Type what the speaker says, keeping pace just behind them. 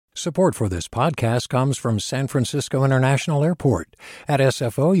Support for this podcast comes from San Francisco International Airport. At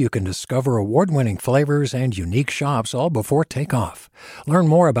SFO, you can discover award-winning flavors and unique shops all before takeoff. Learn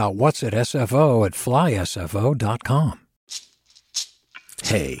more about what's at SFO at flysfo.com.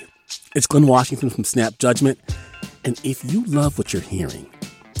 Hey, it's Glenn Washington from Snap Judgment. And if you love what you're hearing,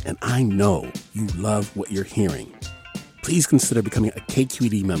 and I know you love what you're hearing, please consider becoming a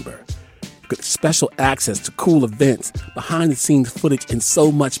KQED member. Get special access to cool events, behind-the-scenes footage, and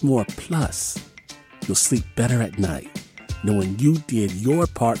so much more. Plus, you'll sleep better at night knowing you did your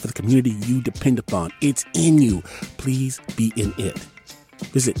part for the community you depend upon. It's in you. Please be in it.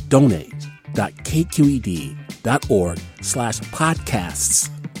 Visit donate.kqed.org/podcasts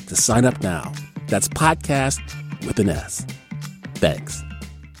to sign up now. That's podcast with an S. Thanks.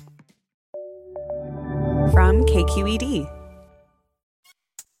 From KQED.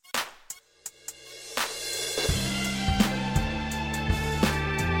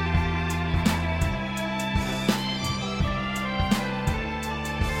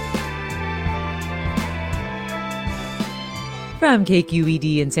 From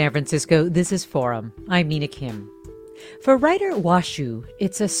KQED in San Francisco, this is Forum. I'm Mina Kim. For writer Washu,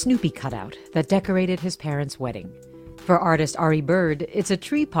 it's a Snoopy cutout that decorated his parents' wedding. For artist Ari Bird, it's a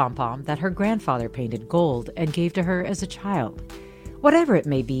tree pom-pom that her grandfather painted gold and gave to her as a child. Whatever it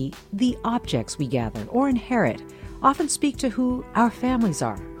may be, the objects we gather or inherit often speak to who our families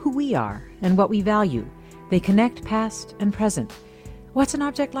are, who we are, and what we value. They connect past and present. What's an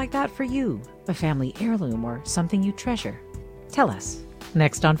object like that for you? A family heirloom or something you treasure? Tell us,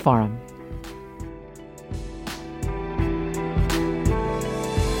 next on Forum.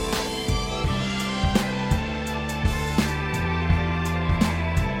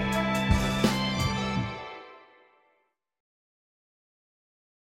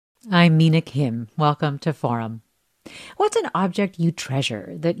 I'm Mina Kim. Welcome to Forum. What's an object you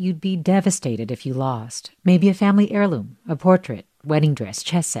treasure that you'd be devastated if you lost? Maybe a family heirloom, a portrait, wedding dress,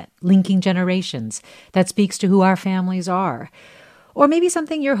 chess set, linking generations that speaks to who our families are. Or maybe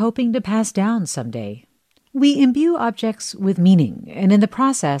something you're hoping to pass down someday. We imbue objects with meaning, and in the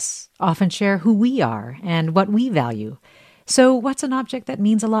process, often share who we are and what we value. So what's an object that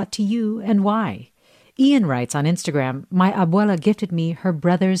means a lot to you and why? Ian writes on Instagram, "My abuela gifted me her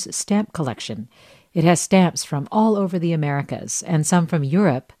brother's stamp collection. It has stamps from all over the Americas and some from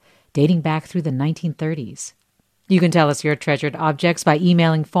Europe, dating back through the 1930s. You can tell us your treasured objects by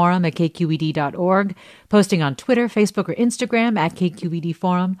emailing forum@kqed.org, posting on Twitter, Facebook, or Instagram @KQED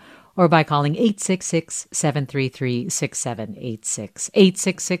Forum, or by calling 866-733-6786,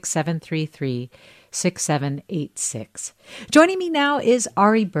 866-733-6786. Joining me now is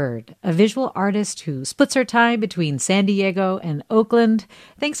Ari Bird, a visual artist who splits her time between San Diego and Oakland.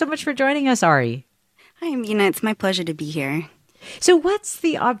 Thanks so much for joining us, Ari. Hi, Mina. It's my pleasure to be here. So what's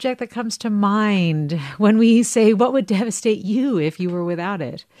the object that comes to mind when we say what would devastate you if you were without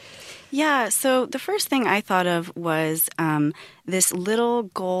it? Yeah, so the first thing I thought of was this little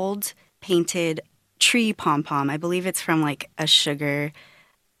gold painted tree pom-pom. I believe it's from like a sugar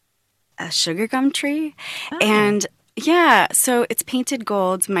gum tree. Oh. And yeah, so it's painted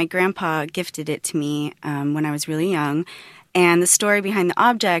gold. My grandpa gifted it to me when I was really young. And the story behind the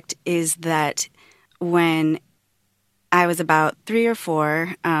object is that when I was about 3 or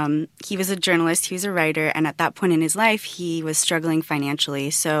 4. He was a journalist, he was a writer, and at that point in his life, he was struggling financially.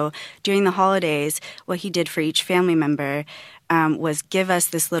 So during the holidays, what he did for each family member was give us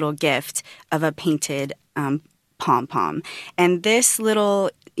this little gift of a painted pom-pom. And this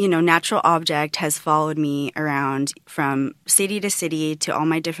little, natural object has followed me around from city to city to all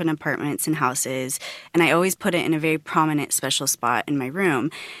my different apartments and houses. And I always put it in a very prominent, special spot in my room.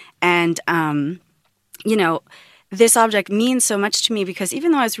 And, this object means so much to me because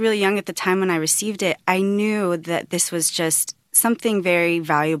even though I was really young at the time when I received it, I knew that this was just something very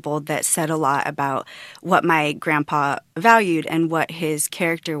valuable that said a lot about what my grandpa valued and what his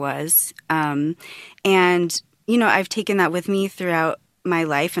character was. I've taken that with me throughout my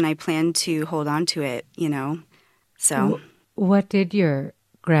life and I plan to hold on to it, So, what did your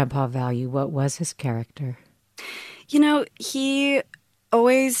grandpa value? What was his character? He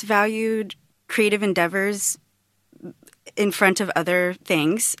always valued creative endeavors in front of other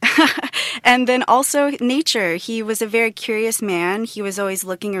things. And then also nature. He was a very curious man. He was always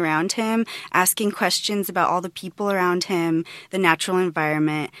looking around him, asking questions about all the people around him, the natural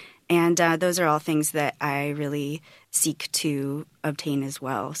environment. And those are all things that I really seek to obtain as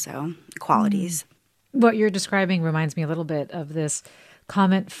well. So qualities. What you're describing reminds me a little bit of this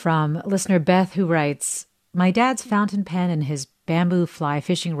comment from listener Beth, who writes, "My dad's fountain pen and his bamboo fly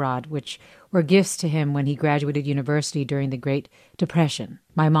fishing rod, which or gifts to him when he graduated university during the Great Depression.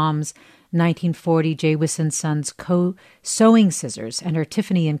 My mom's 1940 J. Wisson Sons Co. sewing scissors and her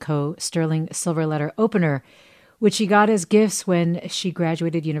Tiffany & Co. sterling silver letter opener, which she got as gifts when she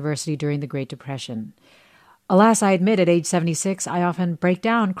graduated university during the Great Depression. Alas, I admit, at age 76, I often break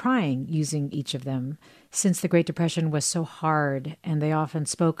down crying using each of them, since the Great Depression was so hard, and they often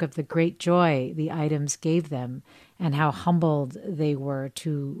spoke of the great joy the items gave them and how humbled they were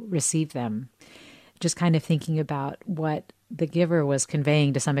to receive them. Just kind of thinking about what the giver was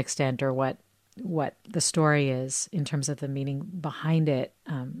conveying to some extent, or what the story is in terms of the meaning behind it,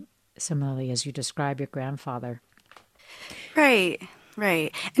 similarly as you describe your grandfather. Right.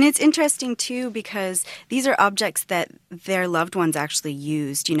 Right. And it's interesting, too, because these are objects that their loved ones actually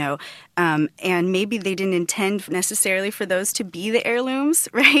used, and maybe they didn't intend necessarily for those to be the heirlooms,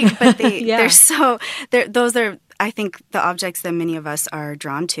 right? But those are, I think, the objects that many of us are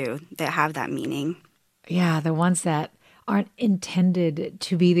drawn to that have that meaning. Yeah, the ones that aren't intended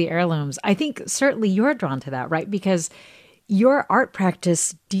to be the heirlooms. I think certainly you're drawn to that, right? Because your art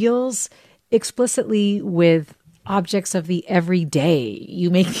practice deals explicitly with objects of the everyday. You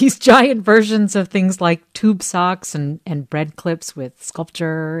make these giant versions of things like tube socks and bread clips with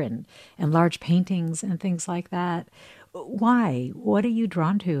sculpture and large paintings and things like that. Why? What are you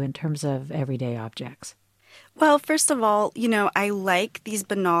drawn to in terms of everyday objects? Well, first of all, I like these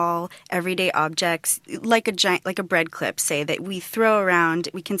banal everyday objects, like a bread clip, say, that we throw around.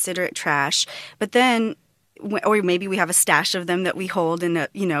 We consider it trash, but then, or maybe we have a stash of them that we hold in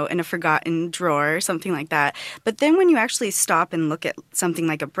a forgotten drawer or something like that. But then when you actually stop and look at something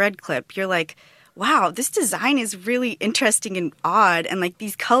like a bread clip, you're like, wow, this design is really interesting and odd, and like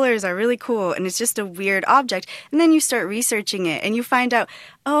these colors are really cool, and it's just a weird object. And then you start researching it and you find out,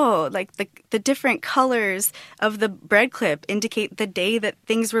 oh, like the different colors of the bread clip indicate the day that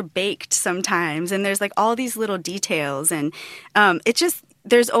things were baked sometimes. And there's like all these little details, and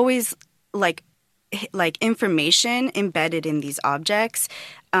there's always like information embedded in these objects.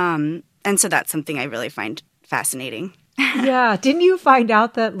 And so that's something I really find fascinating. Yeah. Didn't you find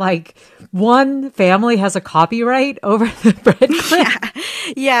out that like one family has a copyright over the bread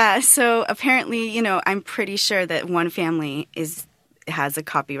clip? Yeah. So apparently, I'm pretty sure that one family has a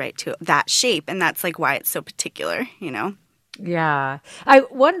copyright to that shape. And that's like why it's so particular, Yeah. I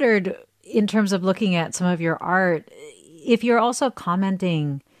wondered, in terms of looking at some of your art, if you're also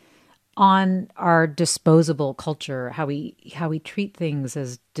commenting on our disposable culture, how we treat things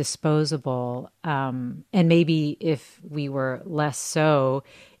as disposable, and maybe if we were less so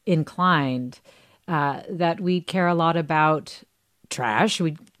inclined, that we care a lot about trash,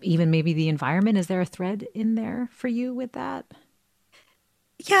 even maybe the environment. Is there a thread in there for you with that?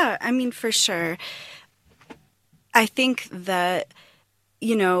 Yeah, I mean, for sure. I think that,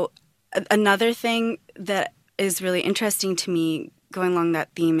 another thing that is really interesting to me going along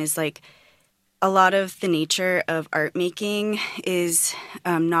that theme is like a lot of the nature of art making is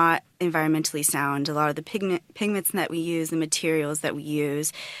not environmentally sound. A lot of the pigments that we use, the materials that we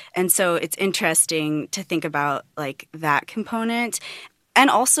use. And so it's interesting to think about like that component. And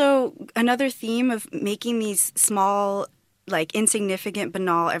also another theme of making these small, like insignificant,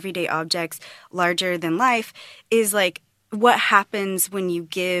 banal, everyday objects larger than life is like what happens when you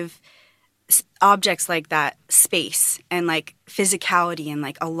give objects like that space and like physicality and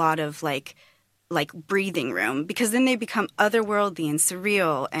like a lot of like breathing room, because then they become otherworldly and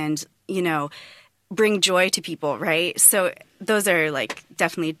surreal and bring joy to people, right? So those are like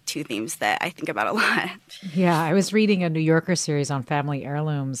definitely two themes that I think about a lot. Yeah, I was reading a New Yorker series on family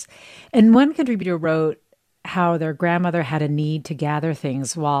heirlooms, and one contributor wrote how their grandmother had a need to gather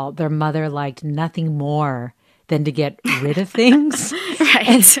things while their mother liked nothing more than to get rid of things. Right.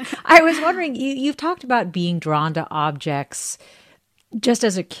 And I was wondering, you've talked about being drawn to objects just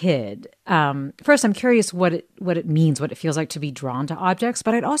as a kid. First, I'm curious what it means, what it feels like to be drawn to objects.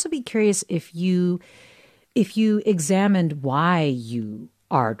 But I'd also be curious if you examined why you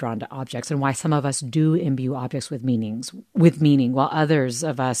are drawn to objects and why some of us do imbue objects with meaning, while others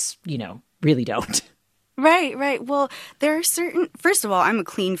of us, really don't. Right. Well, there are first of all, I'm a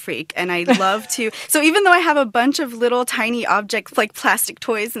clean freak and I love to, so even though I have a bunch of little tiny objects like plastic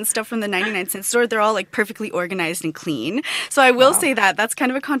toys and stuff from the 99-cent store, they're all like perfectly organized and clean. So I will say that's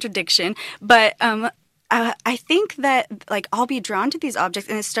kind of a contradiction, but I think that like I'll be drawn to these objects,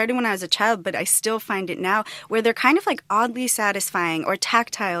 and it started when I was a child, but I still find it now, where they're kind of like oddly satisfying or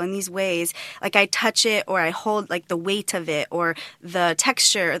tactile in these ways. Like I touch it or I hold like the weight of it or the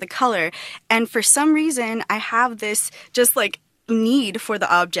texture or the color. And for some reason I have this just like need for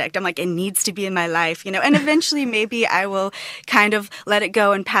the object. I'm like, it needs to be in my life, you know, and eventually maybe I will kind of let it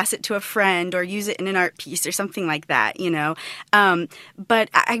go and pass it to a friend or use it in an art piece or something like that, you know. But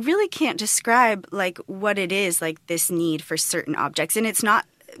I really can't describe like what it is, like this need for certain objects. And it's not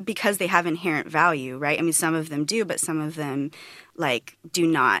because they have inherent value, right? I mean, some of them do, but some of them like do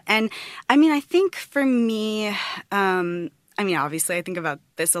not. And I mean, I think for me, I mean, obviously, I think about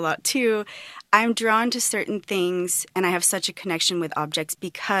this a lot too. I'm drawn to certain things, and I have such a connection with objects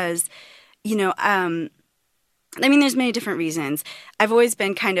because, you know, I mean, there's many different reasons. I've always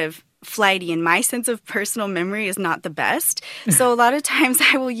been kind of flighty, and my sense of personal memory is not the best. So a lot of times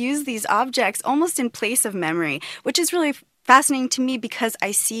I will use these objects almost in place of memory, which is really fascinating to me because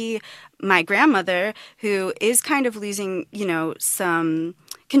I see my grandmother, who is kind of losing, you know, some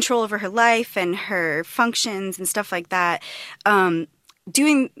control over her life and her functions and stuff like that,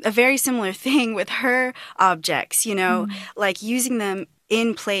 doing a very similar thing with her objects, you know, like using them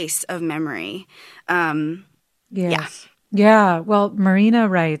in place of memory. Yes. Yeah. Well, Marina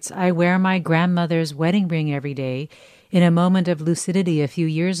writes, I wear my grandmother's wedding ring every day. In a moment of lucidity a few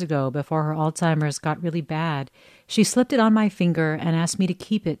years ago, before her Alzheimer's got really bad, she slipped it on my finger and asked me to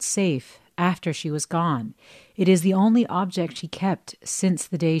keep it safe after she was gone. It is the only object she kept since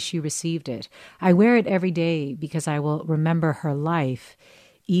the day she received it. I wear it every day because I will remember her life,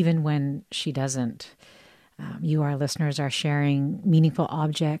 even when she doesn't. You, our listeners, are sharing meaningful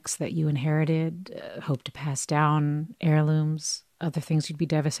objects that you inherited, hope to pass down, heirlooms, other things you'd be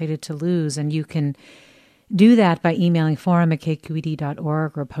devastated to lose. And you can do that by emailing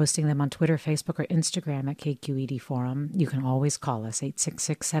forum@kqed.org or posting them on Twitter, Facebook, or Instagram at KQED Forum. You can always call us,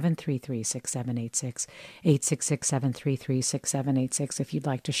 866-733-6786, 866-733-6786, if you'd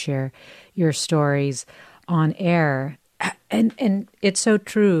like to share your stories on air. And it's so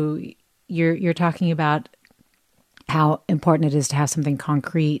true. You're talking about how important it is to have something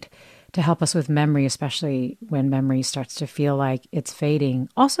concrete to help us with memory, especially when memory starts to feel like it's fading.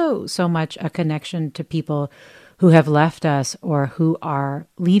 Also, so much a connection to people who have left us or who are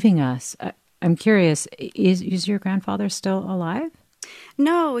leaving us. I'm curious, is your grandfather still alive?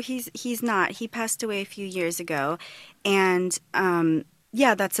 No, he's not. He passed away a few years ago. And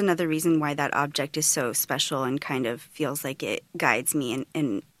yeah, that's another reason why that object is so special and kind of feels like it guides me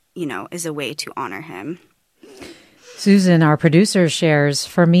and you know, is a way to honor him. Susan, our producer, shares,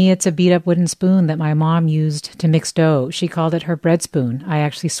 for me, it's a beat-up wooden spoon that my mom used to mix dough. She called it her bread spoon. I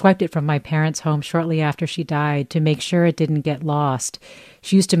actually swiped it from my parents' home shortly after she died to make sure it didn't get lost.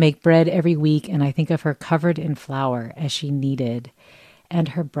 She used to make bread every week, and I think of her covered in flour as she kneaded, and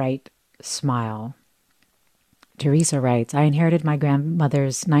her bright smile. Teresa writes, I inherited my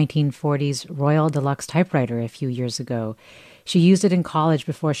grandmother's 1940s Royal Deluxe typewriter a few years ago. She used it in college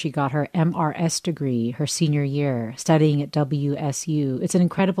before she got her MRS degree her senior year, studying at WSU. It's an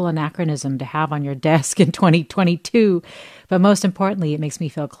incredible anachronism to have on your desk in 2022, but most importantly, it makes me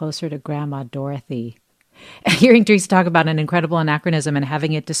feel closer to Grandma Dorothy. Hearing Teresa talk about an incredible anachronism and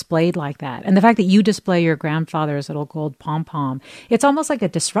having it displayed like that, and the fact that you display your grandfather's little gold pom-pom, it's almost like a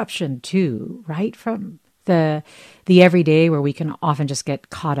disruption too, right? From the everyday where we can often just get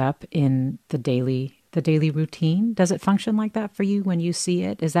caught up in the daily routine. Does it function like that for you when you see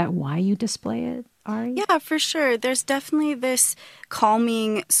it? Is that why you display it, Ari? Yeah, for sure. There's definitely this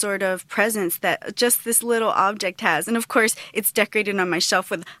calming sort of presence that just this little object has. And of course, it's decorated on my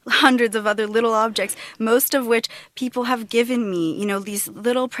shelf with hundreds of other little objects, most of which people have given me, you know, these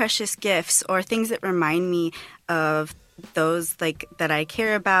little precious gifts or things that remind me of those like that I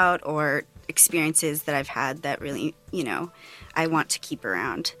care about or experiences that I've had that really, you know, I want to keep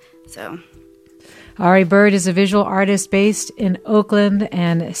around. So Ari Bird is a visual artist based in Oakland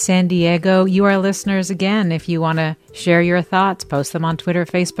and San Diego. You are listeners again. If you want to share your thoughts, post them on Twitter,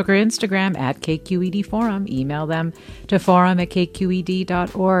 Facebook, or Instagram at KQED Forum. Email them to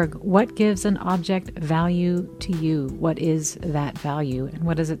forum@kqed.org. What gives an object value to you? What is that value? And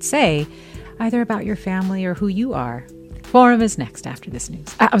what does it say either about your family or who you are? Forum is next after this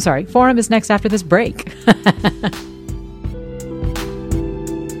news. Forum is next after this break.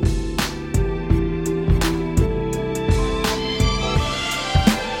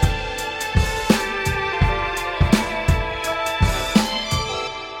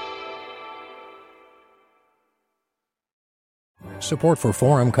 Support for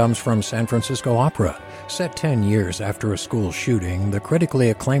Forum comes from San Francisco Opera. Set 10 years after a school shooting, the critically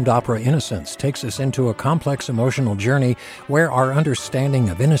acclaimed opera Innocence takes us into a complex emotional journey where our understanding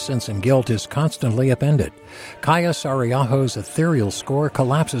of innocence and guilt is constantly upended. Kaya Sariaho's ethereal score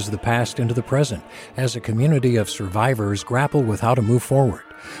collapses the past into the present as a community of survivors grapple with how to move forward.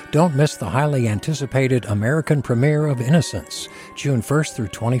 Don't miss the highly anticipated American premiere of Innocence, June 1st through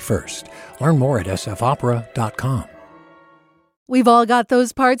 21st. Learn more at sfopera.com. We've all got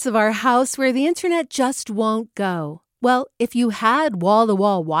those parts of our house where the internet just won't go. Well, if you had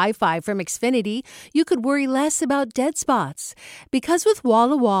wall-to-wall Wi-Fi from Xfinity, you could worry less about dead spots. Because with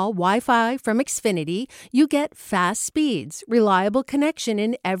wall-to-wall Wi-Fi from Xfinity, you get fast speeds, reliable connection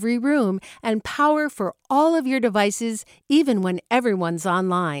in every room, and power for all of your devices, even when everyone's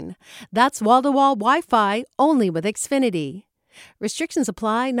online. That's wall-to-wall Wi-Fi only with Xfinity. Restrictions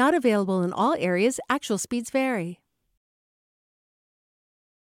apply, not available in all areas. Actual speeds vary.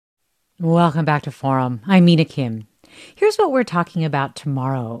 Welcome back to Forum. I'm Mina Kim. Here's what we're talking about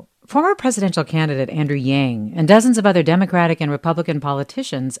tomorrow. Former presidential candidate Andrew Yang and dozens of other Democratic and Republican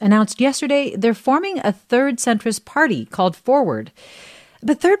politicians announced yesterday they're forming a third centrist party called Forward.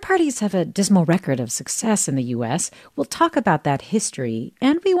 But third parties have a dismal record of success in the U.S. We'll talk about that history,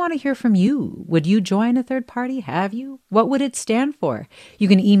 and we want to hear from you. Would you join a third party? Have you? What would it stand for? You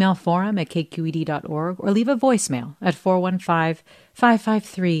can email forum@kqed.org or leave a voicemail at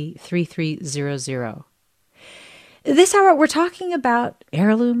 415-553-3300. This hour, we're talking about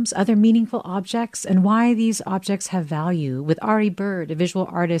heirlooms, other meaningful objects, and why these objects have value with Ari Bird, a visual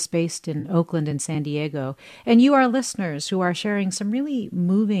artist based in Oakland and San Diego, and you, our listeners, who are sharing some really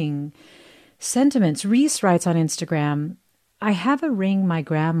moving sentiments. Reese writes on Instagram, I have a ring my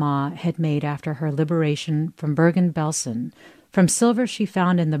grandma had made after her liberation from Bergen-Belsen, from silver she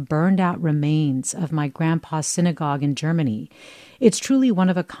found in the burned-out remains of my grandpa's synagogue in Germany. It's truly one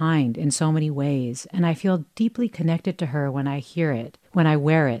of a kind in so many ways, and I feel deeply connected to her when I hear it, when I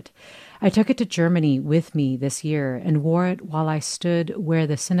wear it. I took it to Germany with me this year and wore it while I stood where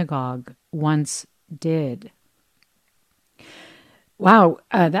the synagogue once did. Wow,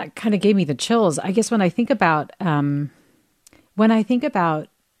 that kind of gave me the chills. I guess when I think about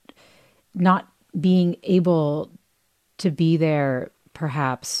not being able to be there,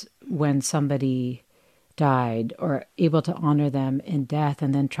 perhaps when somebody died, or able to honor them in death,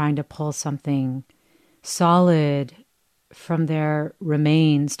 and then trying to pull something solid from their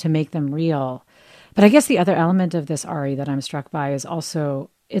remains to make them real. But I guess the other element of this, Ari, that I'm struck by is also,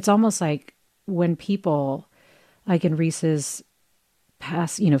 it's almost like when people, like in Reese's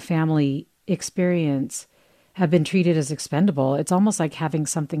past, family experience, have been treated as expendable, it's almost like having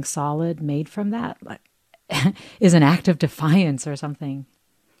something solid made from that is an act of defiance or something.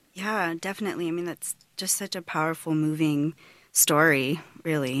 Yeah, definitely. I mean, that's just such a powerful, moving story,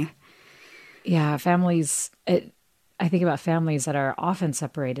 really. Yeah, families, I think about families that are often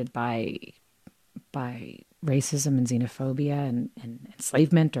separated by racism and xenophobia and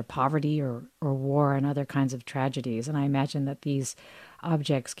enslavement or poverty or war and other kinds of tragedies. And I imagine that these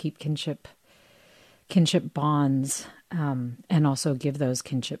objects keep kinship bonds and also give those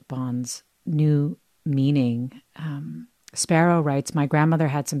kinship bonds new meaning. Sparrow writes, my grandmother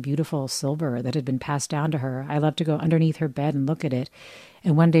had some beautiful silver that had been passed down to her. I loved to go underneath her bed and look at it.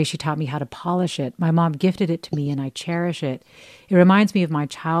 And one day she taught me how to polish it. My mom gifted it to me and I cherish it. It reminds me of my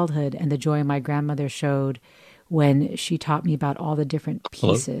childhood and the joy my grandmother showed when she taught me about all the different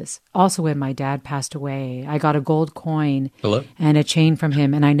pieces. Hello? Also, when my dad passed away, I got a gold coin and a chain from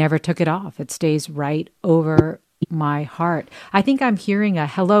him, and I never took it off. It stays right over my heart. I think I'm hearing a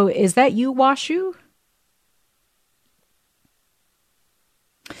hello. Is that you, Washu?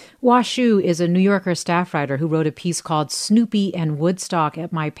 Washu is a New Yorker staff writer who wrote a piece called Snoopy and Woodstock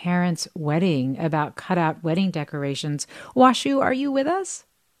at My Parents' Wedding about cutout wedding decorations. Washu, are you with us?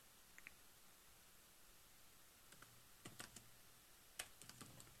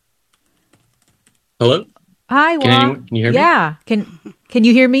 Hello? Hi, Wa. Can you hear me? Yeah. Can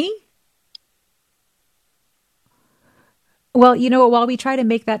you hear me? Well, while we try to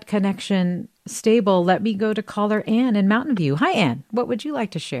make that connection stable, let me go to caller Ann in Mountain View. Hi, Ann. What would you like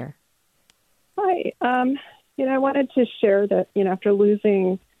to share? Hi. I wanted to share that, after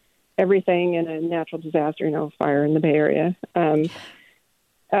losing everything in a natural disaster, fire in the Bay Area,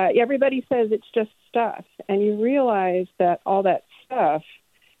 everybody says it's just stuff. And you realize that all that stuff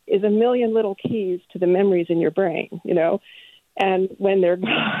is a million little keys to the memories in your brain, and when they're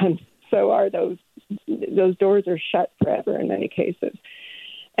gone, so are those doors are shut forever in many cases.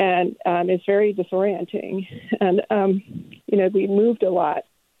 And it's very disorienting. And, we moved a lot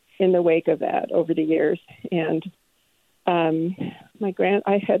in the wake of that over the years. And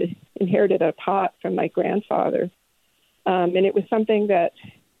I had inherited a pot from my grandfather. And it was something that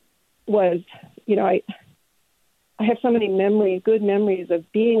was, I have so many memories, good memories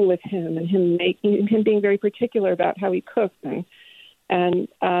of being with him and him being very particular about how he cooked and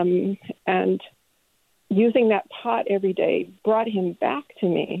using that pot every day brought him back to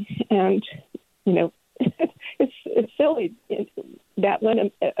me. And, it's silly that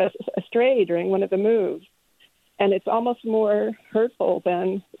went astray during one of the moves. And it's almost more hurtful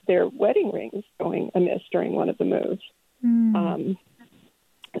than their wedding rings going amiss during one of the moves.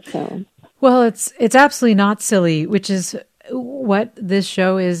 Well, it's absolutely not silly, which is what this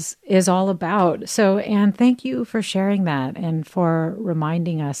show is all about. So, Anne, thank you for sharing that and for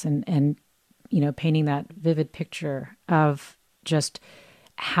reminding us and painting that vivid picture of just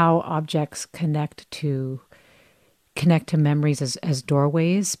how objects connect to memories as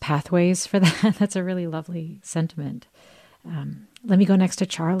doorways, pathways for that. That's a really lovely sentiment. Let me go next to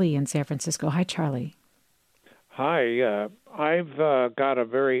Charlie in San Francisco. Hi, Charlie. Hi. I've got a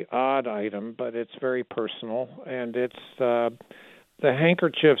very odd item, but it's very personal, and it's the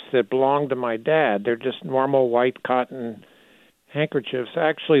handkerchiefs that belong to my dad. They're just normal white cotton handkerchiefs.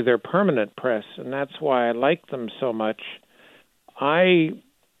 Actually, they're permanent press, and that's why I like them so much. I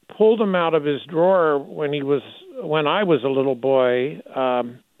pulled them out of his drawer when I was a little boy.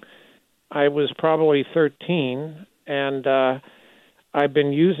 I was probably 13, and I've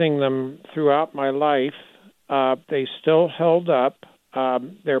been using them throughout my life. They still held up.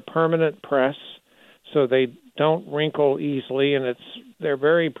 They're permanent press, so they don't wrinkle easily, and they're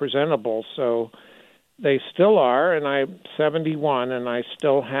very presentable. So they still are, and I'm 71, and I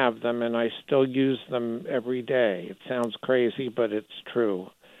still have them, and I still use them every day. It sounds crazy, but it's true.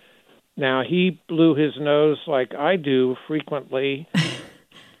 Now, he blew his nose like I do frequently,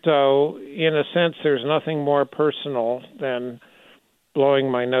 so in a sense, there's nothing more personal than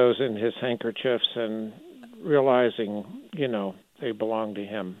blowing my nose in his handkerchiefs and realizing, they belong to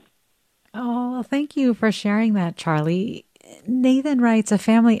him. Oh, well, thank you for sharing that, Charlie. Nathan writes, a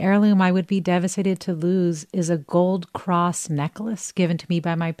family heirloom I would be devastated to lose is a gold cross necklace given to me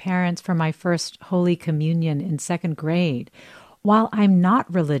by my parents for my first Holy Communion in second grade. While I'm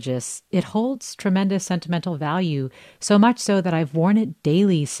not religious, it holds tremendous sentimental value, so much so that I've worn it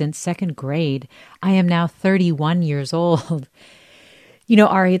daily since second grade. I am now 31 years old.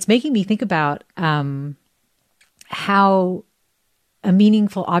 Ari, it's making me think about how a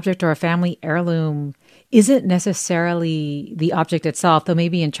meaningful object or a family heirloom isn't necessarily the object itself, though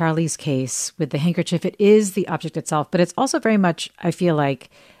maybe in Charlie's case with the handkerchief, it is the object itself, but it's also very much, I feel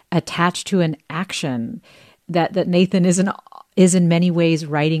like, attached to an action that Nathan is in many ways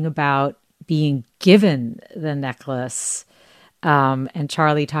writing about being given the necklace, and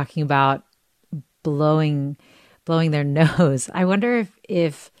Charlie talking about blowing their nose. I wonder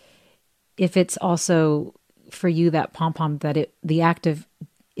if it's also for you that pom-pom, that the act of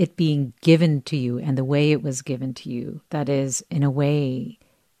it being given to you and the way it was given to you, that is in a way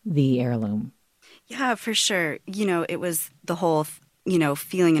the heirloom. Yeah, for sure. It was the whole,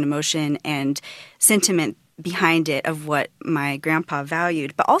 feeling and emotion and sentiment behind it of what my grandpa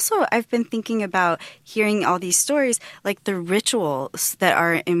valued. But also I've been thinking about hearing all these stories, like the rituals that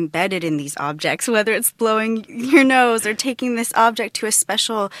are embedded in these objects, whether it's blowing your nose or taking this object to a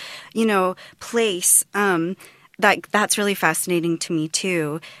special, place. That's really fascinating to me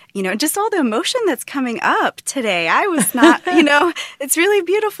too. Just all the emotion that's coming up today. I was not, it's really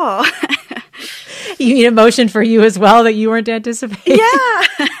beautiful. You need emotion for you as well that you weren't anticipating.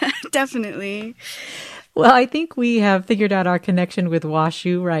 Yeah, definitely. Well, I think we have figured out our connection with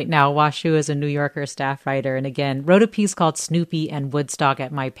Washu right now. Washu is a New Yorker staff writer and again, wrote a piece called Snoopy and Woodstock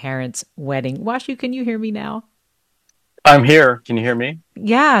at My Parents' Wedding. Washu, can you hear me now? I'm here. Can you hear me?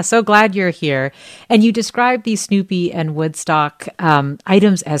 Yeah, so glad you're here. And you described these Snoopy and Woodstock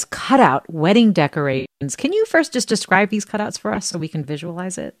items as cutout wedding decorations. Can you first just describe these cutouts for us so we can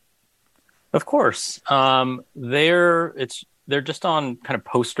visualize it? Of course. They're just on kind of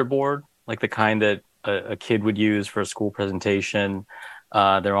poster board, like the kind that a kid would use for a school presentation.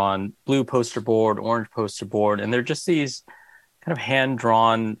 They're on blue poster board, orange poster board, and they're just these kind of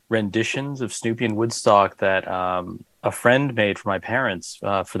hand-drawn renditions of Snoopy and Woodstock that a friend made for my parents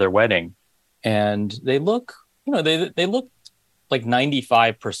for their wedding. And they look, they look like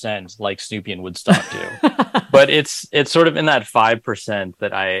 95% like Snoopy and Woodstock do. But it's sort of in that 5%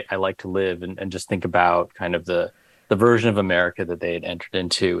 that I like to live and just think about kind of the version of America that they had entered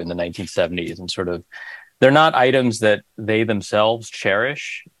into in the 1970s. And sort of, they're not items that they themselves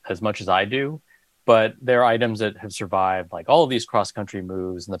cherish as much as I do, but they're items that have survived like all of these cross-country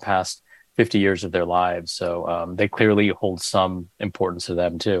moves in the past 50 years of their lives. So they clearly hold some importance to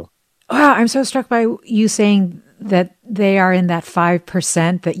them too. Wow, I'm so struck by you saying that they are in that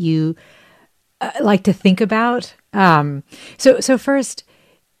 5% that you like to think about. So first,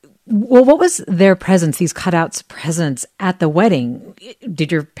 well, what was their presence, these cutouts presents at the wedding?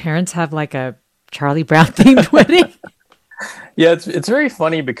 Did your parents have like a Charlie Brown themed wedding? Yeah, it's very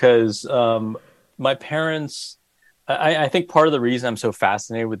funny because my parents, I think part of the reason I'm so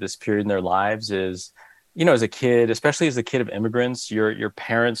fascinated with this period in their lives is, as a kid, especially as a kid of immigrants, your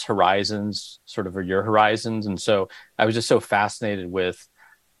parents' horizons sort of are your horizons. And so I was just so fascinated with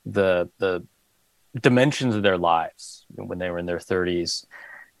the dimensions of their lives when they were in their 30s.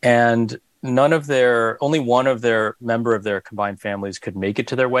 And only one of their member of their combined families could make it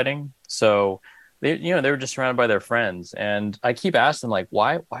to their wedding. So they were just surrounded by their friends. And I keep asking them, like,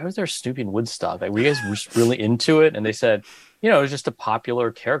 why was there Snoopy in Woodstock? Like, were you guys really into it? And they said, it was just a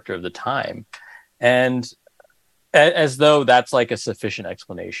popular character of the time. And as though that's like a sufficient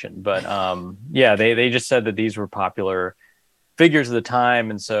explanation. But they just said that these were popular figures of the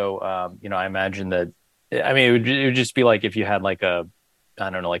time. And so, I imagine that, it would just be like if you had like a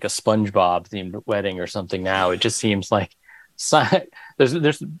SpongeBob themed wedding or something now. It just seems like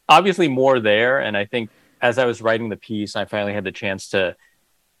there's obviously more there. And I think as I was writing the piece, I finally had the chance to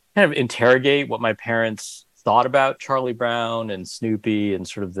kind of interrogate what my parents thought about Charlie Brown and Snoopy and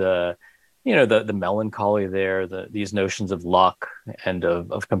sort of the melancholy there, these notions of luck and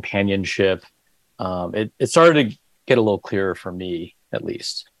of companionship. It started to get a little clearer for me, at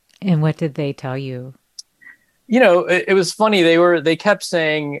least. And what did they tell you? It was funny. They kept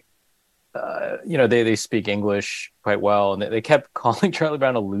saying, they speak English quite well, and they kept calling Charlie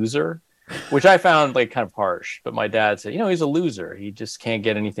Brown a loser, which I found like kind of harsh. But my dad said, he's a loser. He just can't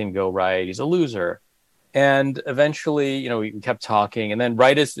get anything to go right. He's a loser. And eventually, we kept talking. And then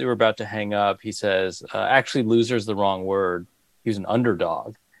right as they were about to hang up, he says, actually, loser is the wrong word. He was an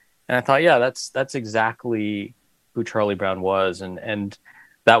underdog. And I thought, yeah, that's exactly who Charlie Brown was. And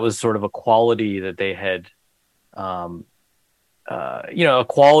that was sort of a quality that they had, a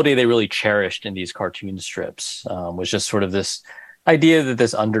quality they really cherished in these cartoon strips, was just sort of this idea that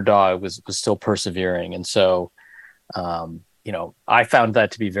this underdog was still persevering. And so, I found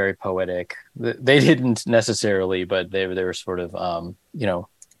that to be very poetic. They didn't necessarily, but they were sort of,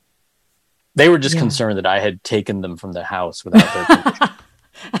 they were just concerned that I had taken them from the house without their permission.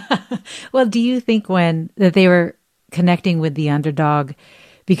 Well, do you think that they were connecting with the underdog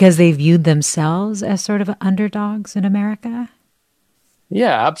because they viewed themselves as sort of underdogs in America?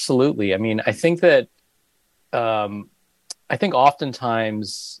 Yeah, absolutely. I think that, oftentimes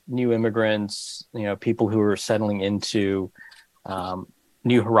new immigrants, people who are settling into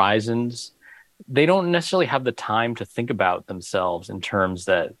new horizons, they don't necessarily have the time to think about themselves in terms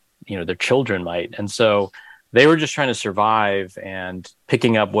that, their children might. And so they were just trying to survive and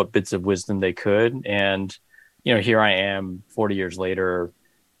picking up what bits of wisdom they could. And, here I am 40 years later,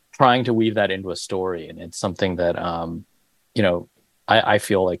 trying to weave that into a story. And it's something that, I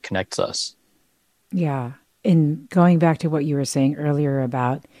feel like connects us. Yeah. And going back to what you were saying earlier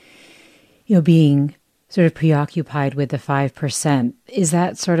about, being sort of preoccupied with the 5%, is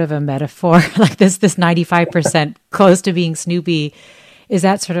that sort of a metaphor? Like this 95% close to being Snoopy, is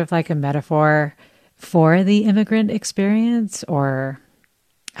that sort of like a metaphor for the immigrant experience? Or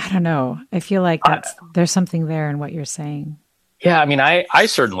I don't know. I feel like there's something there in what you're saying. Yeah, I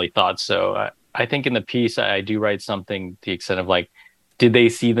certainly thought so. I think in the piece, I do write something to the extent of like, did they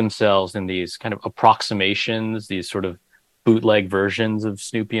see themselves in these kind of approximations, these sort of bootleg versions of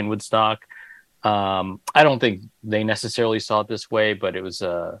Snoopy and Woodstock? I don't think they necessarily saw it this way, but it was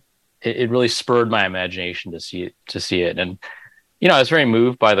it really spurred my imagination to see it. And I was very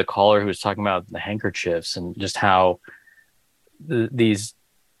moved by the caller who was talking about the handkerchiefs and just how these,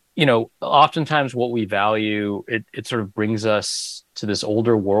 oftentimes what we value, it sort of brings us to this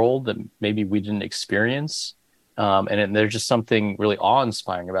older world that maybe we didn't experience. And there's just something really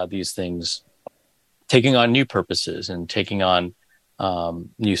awe-inspiring about these things taking on new purposes and taking on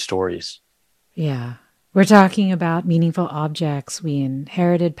new stories. Yeah. We're talking about meaningful objects we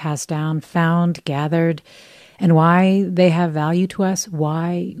inherited, passed down, found, gathered, and why they have value to us,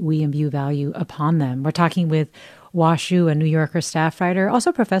 why we imbue value upon them. We're talking with Washu, a New Yorker staff writer,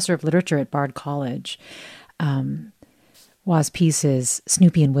 also professor of literature at Bard College. Wa's piece is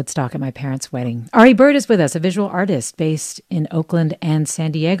Snoopy and Woodstock at My Parents' Wedding. Ari Bird is with us, a visual artist based in Oakland and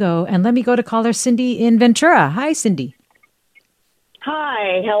San Diego. And let me go to caller Cindy in Ventura. Hi, Cindy.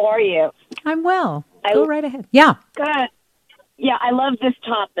 Hi, how are you? I'm well. Go right ahead. Yeah. Good. Yeah, I love this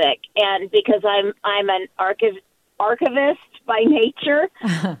topic, and because I'm an archivist by nature,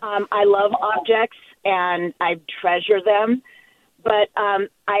 I love objects and I treasure them. But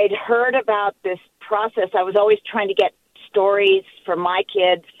I'd heard about this process. I was always trying to get stories from my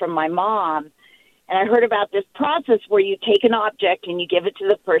kids, from my mom. And I heard about this process where you take an object and you give it to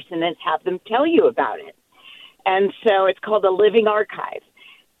the person and have them tell you about it. And so it's called a living archive.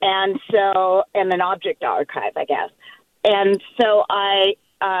 And an object archive, I guess. And so I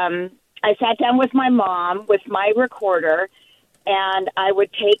sat down with my mom with my recorder, and I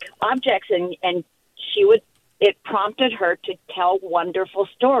would take objects, and it prompted her to tell wonderful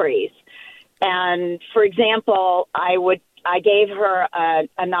stories. And for example, I gave her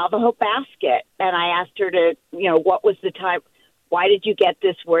a Navajo basket, and I asked her to, what was the time? Why did you get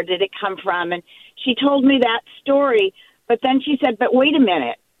this? Where did it come from? And she told me that story, but then she said, but wait a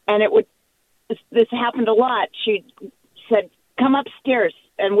minute. And this happened a lot. She said, come upstairs.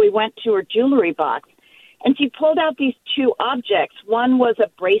 And we went to her jewelry box, and she pulled out these two objects. One was a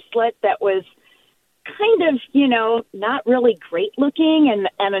bracelet that was kind of, not really great looking.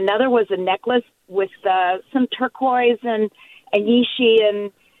 And another was a necklace with some turquoise and yishi.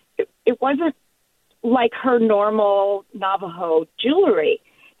 And it wasn't like her normal Navajo jewelry.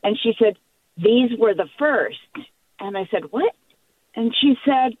 And she said, these were the first. And I said, what? And she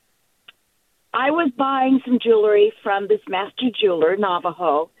said, I was buying some jewelry from this master jeweler,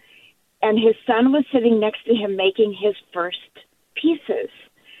 Navajo, and his son was sitting next to him making his first pieces.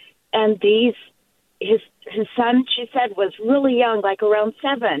 And his son, she said, was really young, like around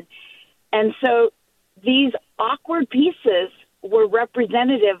 7. And so these awkward pieces were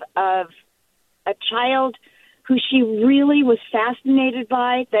representative of a child who she really was fascinated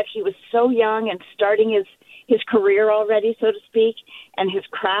by, that he was so young and starting his career already, so to speak, and his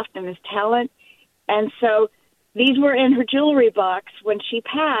craft and his talent. And so these were in her jewelry box when she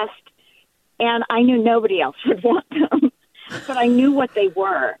passed, and I knew nobody else would want them, but I knew what they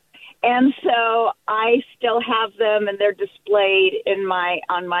were. And so I still have them, and they're displayed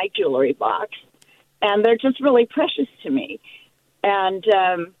on my jewelry box, and they're just really precious to me. And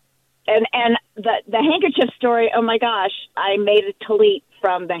the handkerchief story, oh my gosh, I made a tallit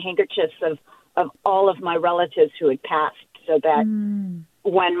from the handkerchiefs of all of my relatives who had passed, so that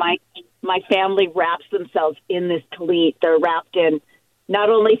when my family wraps themselves in this tallit, they're wrapped in not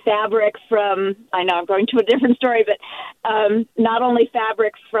only fabric from, I know I'm going to a different story, but not only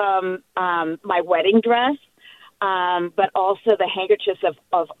fabric from my wedding dress, but also the handkerchiefs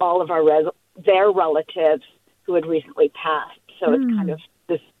of all of their relatives who had recently passed. So it's kind of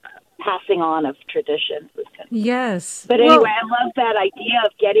this passing on of tradition. Yes. But anyway, I love that idea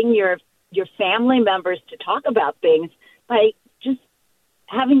of getting your family members to talk about things by just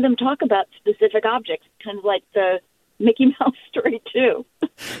having them talk about specific objects, kind of like the Mickey Mouse story, too.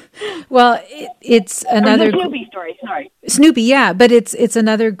 Well, it's another... Or the Snoopy story, sorry. Snoopy, yeah, but it's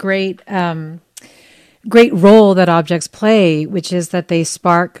another great role that objects play, which is that they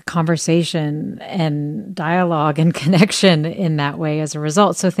spark conversation and dialogue and connection in that way as a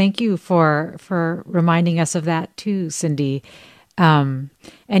result. So thank you for reminding us of that, too, Cindy.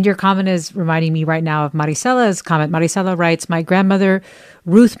 And your comment is reminding me right now of Maricela's comment. Maricela writes, my grandmother,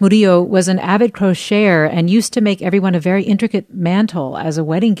 Ruth Murillo, was an avid crocheter and used to make everyone a very intricate mantle as a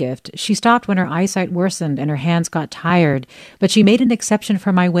wedding gift. She stopped when her eyesight worsened and her hands got tired, but she made an exception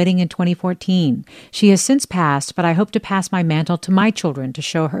for my wedding in 2014. She has since passed, but I hope to pass my mantle to my children to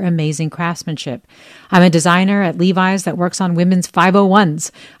show her amazing craftsmanship. I'm a designer at Levi's that works on women's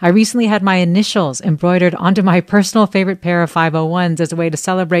 501s. I recently had my initials embroidered onto my personal favorite pair of 501s as a way to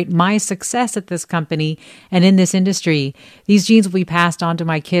celebrate my success at this company and in this industry. These jeans will be passed on to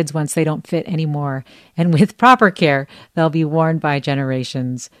my kids once they don't fit anymore. And with proper care, they'll be worn by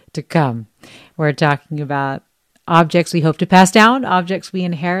generations to come. We're talking about objects we hope to pass down, objects we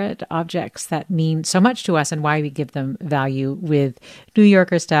inherit, objects that mean so much to us and why we give them value with New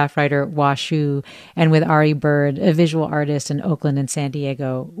Yorker staff writer Hua Hsu and with Ari Bird, a visual artist in Oakland and San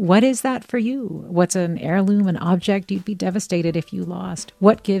Diego. What is that for you? What's an heirloom, an object you'd be devastated if you lost?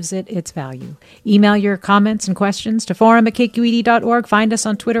 What gives it its value? Email your comments and questions to forum@kqed.org. Find us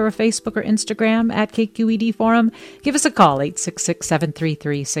on Twitter or Facebook or Instagram at KQED Forum. Give us a call,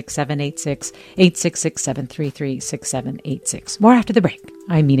 866-733-6786, 866-733-6786. More after the break.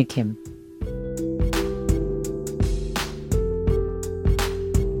 I'm Mina Kim.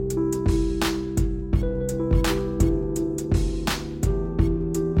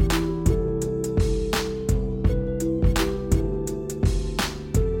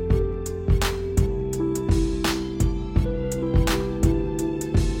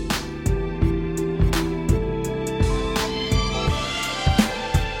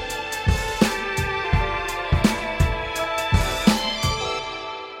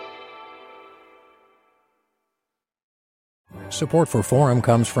 Support for Forum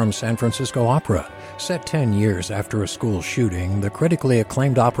comes from San Francisco Opera. Set 10 years after a school shooting, the critically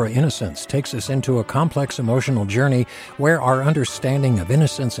acclaimed opera Innocence takes us into a complex emotional journey where our understanding of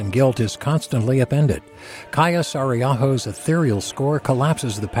innocence and guilt is constantly upended. Kaya Sariaho's ethereal score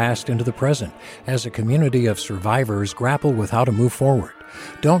collapses the past into the present as a community of survivors grapple with how to move forward.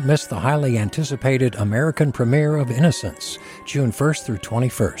 Don't miss the highly anticipated American premiere of Innocence, June 1st through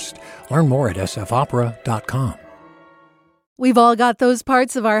 21st. Learn more at sfopera.com. We've all got those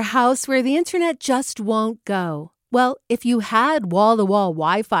parts of our house where the internet just won't go. Well, if you had wall-to-wall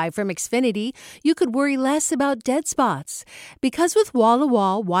Wi-Fi from Xfinity, you could worry less about dead spots. Because with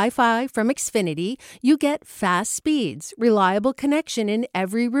wall-to-wall Wi-Fi from Xfinity, you get fast speeds, reliable connection in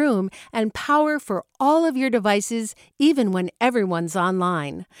every room, and power for all of your devices, even when everyone's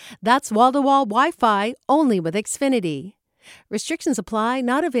online. That's wall-to-wall Wi-Fi only with Xfinity. Restrictions apply,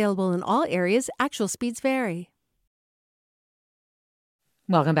 not available in all areas. Actual speeds vary.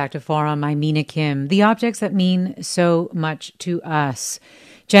 Welcome back to Forum. I'm Mina Kim. The objects that mean so much to us.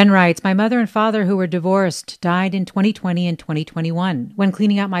 Jen writes, my mother and father, who were divorced, died in 2020 and 2021. When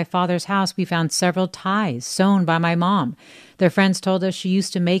cleaning out my father's house, we found several ties sewn by my mom. Their friends told us she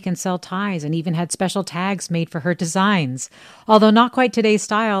used to make and sell ties and even had special tags made for her designs. Although not quite today's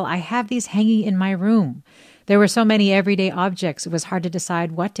style, I have these hanging in my room. There were so many everyday objects, it was hard to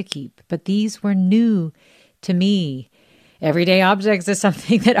decide what to keep, but these were new to me. Everyday objects is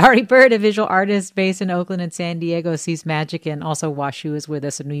something that Ari Bird, a visual artist based in Oakland and San Diego, sees magic in. Also, Washu is with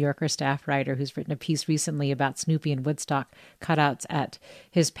us, a New Yorker staff writer who's written a piece recently about Snoopy and Woodstock cutouts at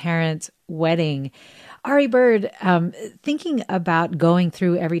his parents' wedding. Ari Bird, thinking about going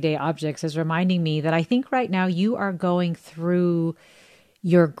through everyday objects is reminding me that I think right now you are going through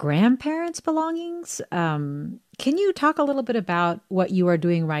your grandparents' belongings. Can you talk a little bit about what you are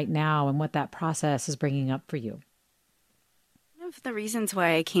doing right now and what that process is bringing up for you? The reasons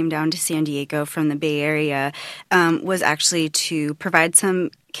why I came down to San Diego from the Bay Area was actually to provide some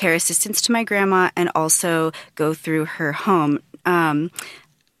care assistance to my grandma and also go through her home. I'm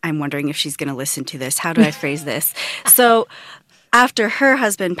wondering if she's going to listen to this. How do I phrase this? So after her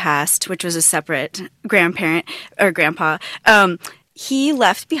husband passed, which was a separate grandparent or grandpa, he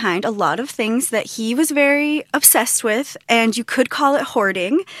left behind a lot of things that he was very obsessed with, and you could call it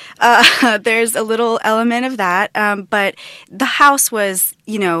hoarding. There's a little element of that, but the house was,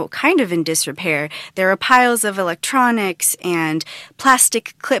 kind of in disrepair. There were piles of electronics and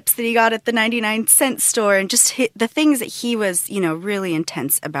plastic clips that he got at the 99-cent store and just the things that he was, really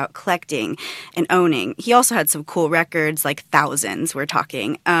intense about collecting and owning. He also had some cool records, like thousands, we're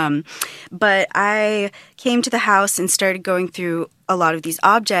talking. But I came to the house and started going through a lot of these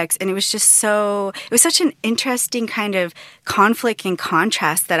objects, and it was such an interesting kind of conflict and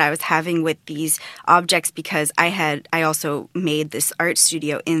contrast that I was having with these objects because I also made this art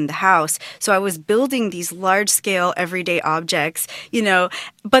studio in the house. So I was building these large scale everyday objects,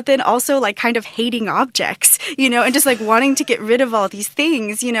 but then also like kind of hating objects, and just like wanting to get rid of all these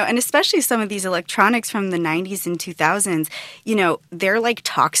things, and especially some of these electronics from the 90s and 2000s, they're like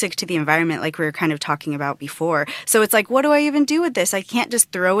toxic to the environment, like we were kind of talking about before. So it's like, what do I even do with this? I can't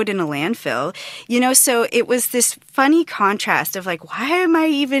just throw it in a landfill, so it was this funny contrast of like, why am I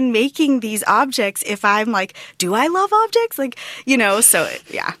even making these objects if I'm like, do I love objects? Like, so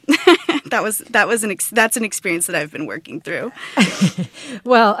yeah, that's an experience that I've been working through.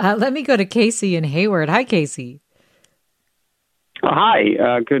 Well, let me go to Casey in Hayward. Hi, Casey.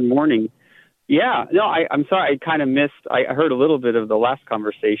 Hi, good morning. Yeah, no, I'm sorry, I kind of missed, I heard a little bit of the last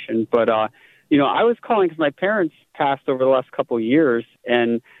conversation, but, I was calling because my parents passed over the last couple of years,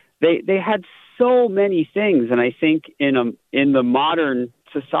 and they had so many things, and I think in the modern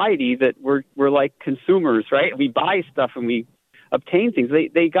society that we're like consumers, right? We buy stuff and we obtain things.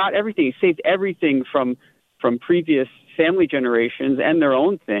 They got everything, saved everything from previous family generations and their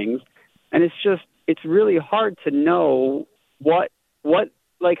own things, and it's really hard to know what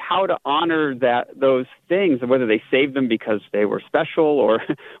like how to honor those things, and whether they saved them because they were special or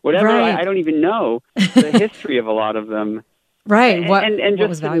whatever. Right. I don't even know the history of a lot of them. Right. And what just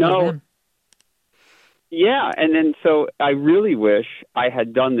was to valuable know. to them? Yeah. And then so I really wish I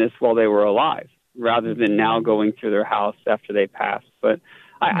had done this while they were alive rather than now going through their house after they passed. But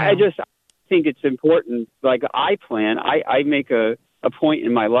I just think it's important. Like I make a point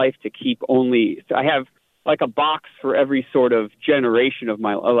in my life to keep only, I have like a box for every sort of generation of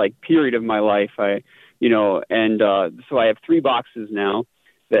my period of my life. So I have 3 boxes now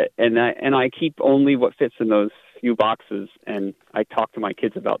and I keep only what fits in those few boxes. And I talk to my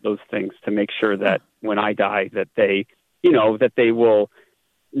kids about those things to make sure that when I die, that they will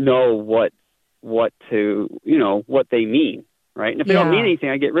know what they mean. right? And if they don't mean anything,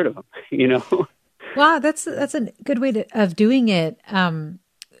 I get rid of them, you know? Wow, that's a good way of doing it.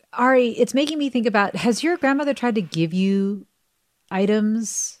 Ari, it's making me think about, has your grandmother tried to give you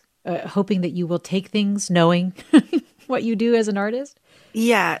items, hoping that you will take things, knowing what you do as an artist?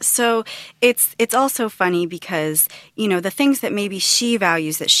 Yeah, so it's also funny because, you know, the things that maybe she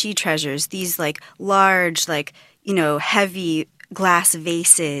values, that she treasures, these like large, like, you know, heavy glass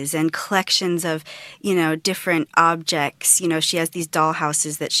vases and collections of, you know, different objects. You know, she has these doll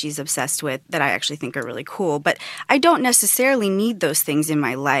houses that she's obsessed with that I actually think are really cool, but I don't necessarily need those things in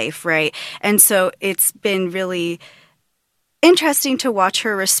my life, right? And so it's been really interesting to watch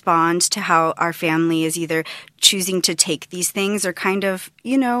her respond to how our family is either choosing to take these things or kind of,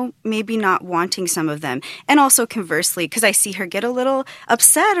 you know, maybe not wanting some of them. And also conversely, because I see her get a little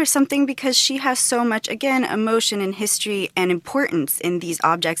upset or something because she has so much, again, emotion and history and importance in these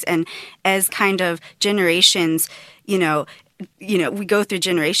objects. And as kind of generations, you know, we go through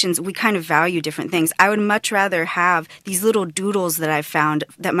generations, we kind of value different things. I would much rather have these little doodles that I found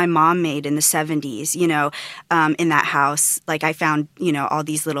that my mom made in the 70s, you know, in that house. Like I found, you know, all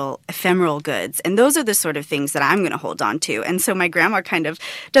these little ephemeral goods. And those are the sort of things that I'm going to hold on to. And so my grandma kind of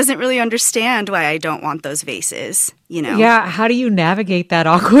doesn't really understand why I don't want those vases, you know. Yeah. How do you navigate that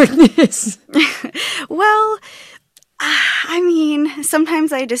awkwardness? Well, I mean,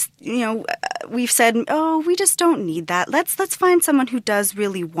 sometimes I just, you know, we've said, oh, we just don't need that. Let's find someone who does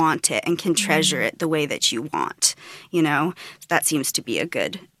really want it and can treasure it the way that you want, you know. That seems to be a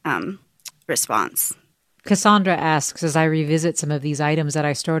good response. Cassandra asks, as I revisit some of these items that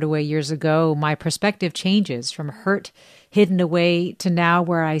I stored away years ago, my perspective changes from hurt hidden away to now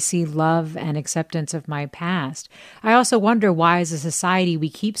where I see love and acceptance of my past. I also wonder why as a society we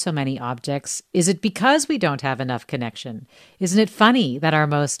keep so many objects. Is it because we don't have enough connection? Isn't it funny that our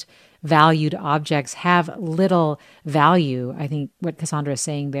most valued objects have little value? I think what Cassandra is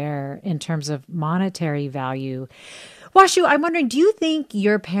saying there in terms of monetary value. Washu, I'm wondering, do you think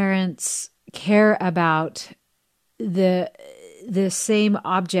your parents care about the same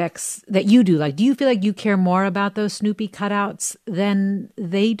objects that you do? Like, do you feel like you care more about those Snoopy cutouts than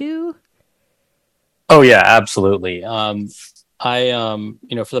they do? Oh yeah, absolutely. I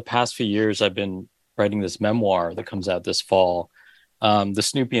you know, for the past few years, I've been writing this memoir that comes out this fall. The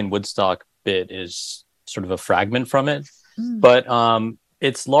Snoopy and Woodstock bit is sort of a fragment from it, but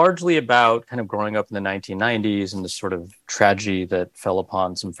it's largely about kind of growing up in the 1990s and the sort of tragedy that fell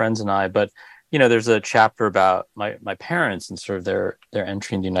upon some friends and I. But you know, there's a chapter about my parents and sort of their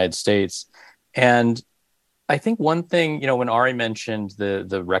entry in the United States. And I think one thing, you know, when Ari mentioned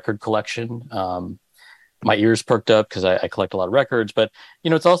the record collection, my ears perked up because I collect a lot of records. But, you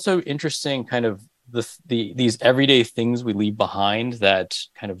know, it's also interesting kind of these everyday things we leave behind that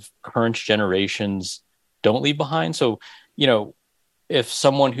kind of current generations don't leave behind. So, you know, if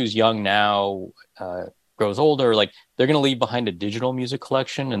someone who's young now grows older, like they're going to leave behind a digital music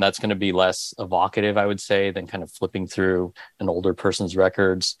collection, and that's going to be less evocative, I would say, than kind of flipping through an older person's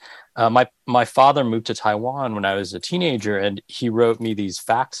records. My father moved to Taiwan when I was a teenager, and he wrote me these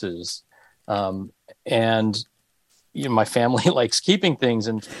faxes. And you know, my family likes keeping things.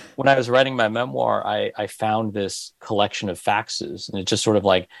 And when I was writing my memoir, I found this collection of faxes, and it's just sort of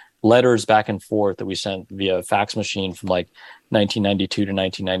like letters back and forth that we sent via fax machine from like 1992 to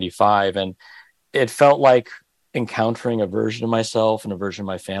 1995. And it felt like encountering a version of myself and a version of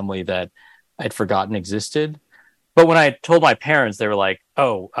my family that I'd forgotten existed. But when I told my parents, they were like,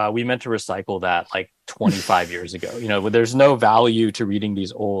 oh, we meant to recycle that like 25 years ago. You know, there's no value to reading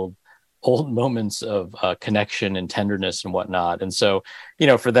these old moments of connection and tenderness and whatnot. And so, you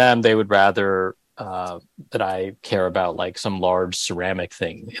know, for them, they would rather that I care about like some large ceramic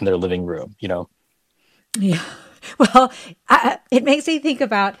thing in their living room, you know? Yeah. Well, it makes me think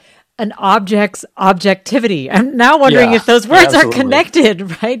about an object's objectivity. I'm now wondering if those words are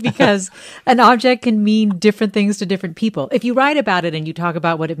connected, right? Because an object can mean different things to different people. If you write about it and you talk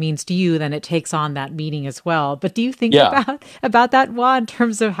about what it means to you, then it takes on that meaning as well. But do you think about that, Wa, in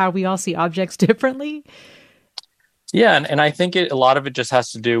terms of how we all see objects differently? Yeah, and I think a lot of it just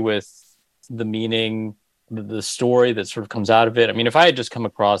has to do with the meaning, the story that sort of comes out of it. I mean, if I had just come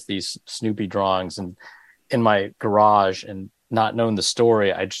across these Snoopy drawings and in my garage and not known the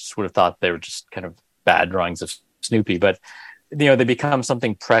story, I just would have thought they were just kind of bad drawings of Snoopy. But, you know, they become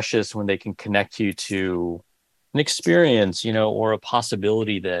something precious when they can connect you to an experience, you know, or a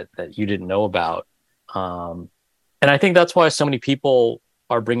possibility that you didn't know about. And I think that's why so many people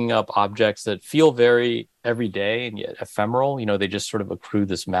are bringing up objects that feel very everyday and yet ephemeral. You know, they just sort of accrue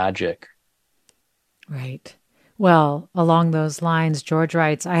this magic. Right. Well, along those lines, George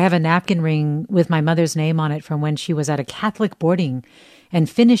writes, I have a napkin ring with my mother's name on it from when she was at a Catholic boarding and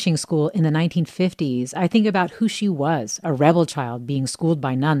finishing school in the 1950s. I think about who she was, a rebel child being schooled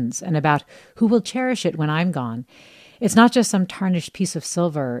by nuns, and about who will cherish it when I'm gone. It's not just some tarnished piece of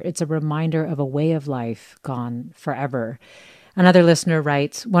silver. It's a reminder of a way of life gone forever. Another listener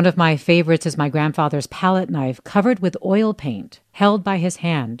writes, one of my favorites is my grandfather's palette knife covered with oil paint, held by his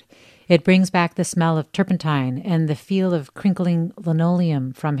hand. It brings back the smell of turpentine and the feel of crinkling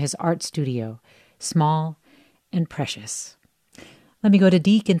linoleum from his art studio. Small and precious. Let me go to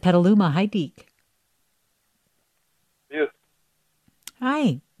Deke in Petaluma. Hi, Deke. You.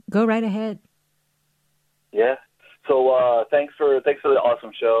 Hi. Go right ahead. Yeah. So thanks for the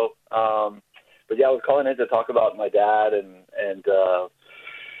awesome show. But yeah, I was calling in to talk about my dad and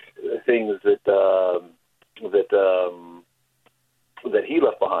things that he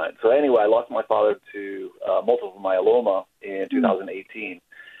left behind. So anyway, I lost my father to multiple myeloma in 2018,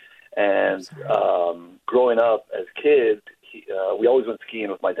 and growing up as kids, we always went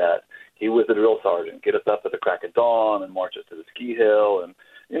skiing with my dad. He was the drill sergeant, get us up at the crack of dawn and march us to the ski hill, and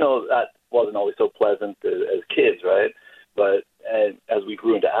that wasn't always so pleasant as kids, right? But as we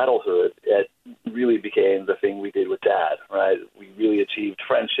grew into adulthood, it really became the thing we did with Dad, right? We really achieved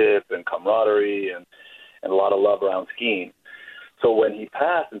friendship and camaraderie and a lot of love around skiing. So when he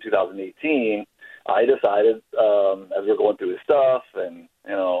passed in 2018, I decided, as we were going through his stuff and,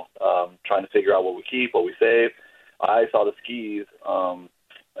 trying to figure out what we keep, what we save, I saw the skis,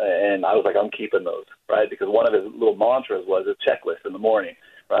 and I was like, I'm keeping those, right? Because one of his little mantras was a checklist in the morning,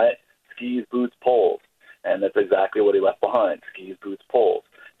 right? Skis, boots, poles. And that's exactly what he left behind, skis, boots, poles.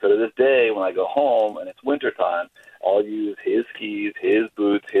 So to this day, when I go home and it's wintertime, I'll use his skis, his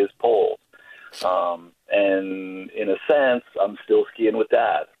boots, his poles. And in a sense, I'm still skiing with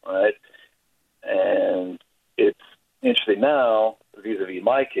Dad, right? And it's interesting now, vis-a-vis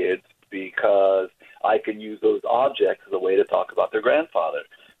my kids, because I can use those objects as a way to talk about their grandfather,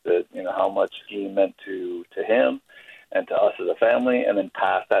 that, how much skiing meant to him and to us as a family, and then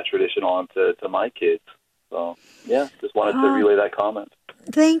pass that tradition on to my kids. So, yeah, just wanted to relay that comment.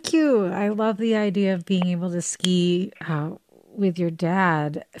 Thank you. I love the idea of being able to ski with your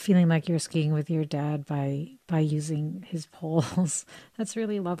dad, feeling like you're skiing with your dad by using his poles. That's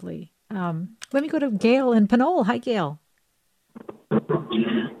really lovely. Let me go to Gail in Pinole. Hi, Gail.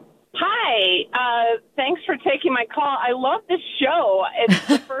 Hi. Thanks for taking my call. I love this show. It's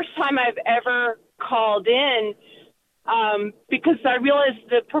the first time I've ever called in. Because I realized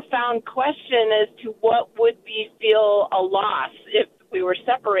the profound question as to what would we feel a loss if we were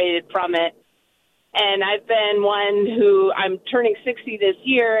separated from it. And I've been I'm turning 60 this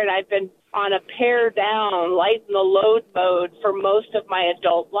year, and I've been on a pare down, lighten the load mode for most of my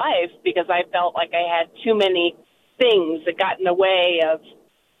adult life because I felt like I had too many things that got in the way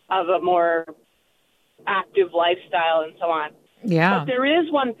of a more active lifestyle and so on. Yeah. But there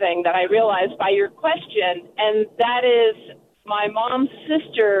is one thing that I realized by your question, and that is my mom's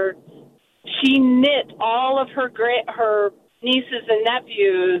sister. She knit all of her nieces and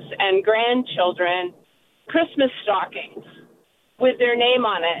nephews and grandchildren Christmas stockings with their name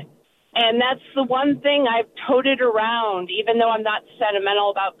on it. And that's the one thing I've toted around, even though I'm not sentimental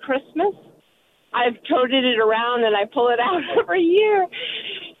about Christmas. I've toted it around and I pull it out every year.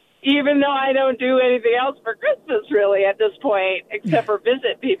 Even though I don't do anything else for Christmas, really, at this point, except for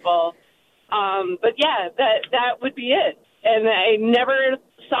visit people. But yeah, that would be it. And I never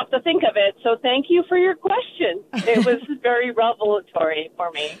stopped to think of it. So thank you for your question. It was very revelatory for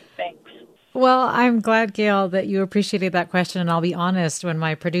me. Thanks. Well, I'm glad, Gail, that you appreciated that question. And I'll be honest, when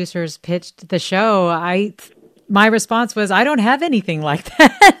my producers pitched the show, my response was, I don't have anything like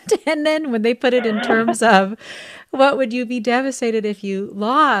that. And then when they put it in terms of what would you be devastated if you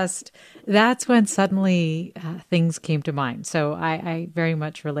lost, that's when suddenly things came to mind. So I very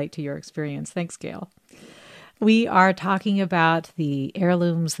much relate to your experience. Thanks, Gail. We are talking about the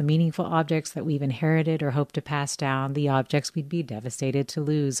heirlooms, the meaningful objects that we've inherited or hope to pass down, the objects we'd be devastated to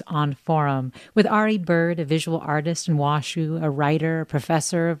lose on Forum with Ari Bird, a visual artist in WashU, a writer, a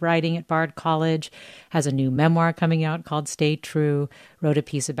professor of writing at Bard College, has a new memoir coming out called Stay True, wrote a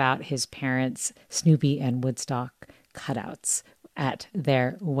piece about his parents' Snoopy and Woodstock cutouts at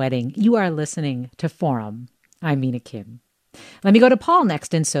their wedding. You are listening to Forum. I'm Mina Kim. Let me go to Paul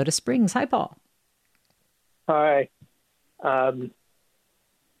next in Soda Springs. Hi, Paul. Hi. I'm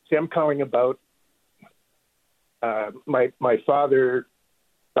calling about my father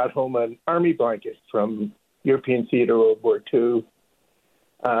got home an army blanket from European Theater World War II,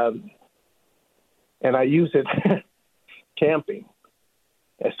 and I use it camping.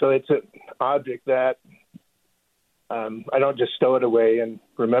 And so it's an object that I don't just stow it away and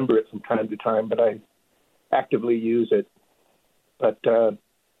remember it from time to time, but I actively use it. But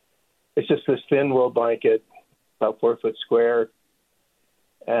it's just this thin wool blanket, about 4 foot square,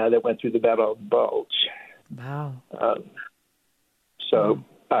 that went through the Battle of the Bulge. Wow. So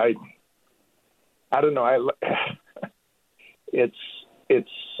I don't know. It's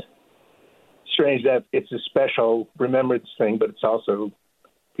strange that it's a special remembrance thing, but it's also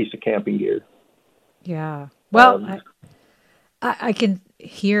a piece of camping gear. Yeah. Well, I can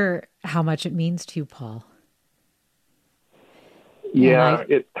hear how much it means to you, Paul. Yeah.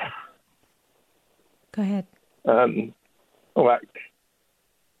 Go ahead. I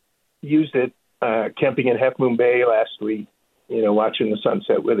used it camping in Half Moon Bay last week, watching the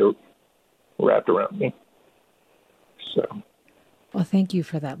sunset with her wrapped around me. So. Well, thank you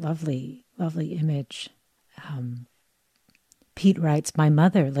for that lovely, lovely image. Pete writes, my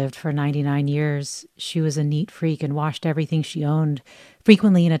mother lived for 99 years. She was a neat freak and washed everything she owned,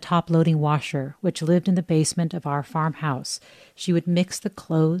 frequently in a top-loading washer, which lived in the basement of our farmhouse. She would mix the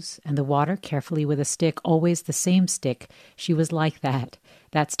clothes and the water carefully with a stick, always the same stick. She was like that.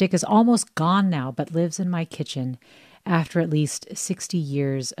 That stick is almost gone now, but lives in my kitchen after at least 60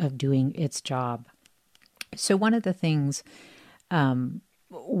 years of doing its job. So one of the things,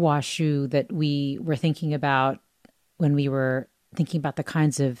 Washu, that we were thinking about when we were thinking about the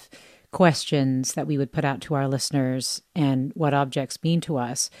kinds of questions that we would put out to our listeners and what objects mean to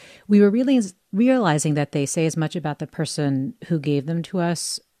us, we were really realizing that they say as much about the person who gave them to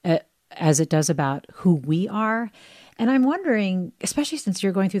us as it does about who we are. And I'm wondering, especially since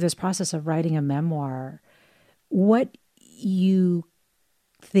you're going through this process of writing a memoir, what you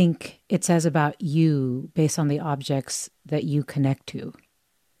think it says about you based on the objects that you connect to.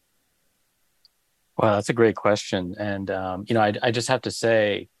 Well, that's a great question. And, I just have to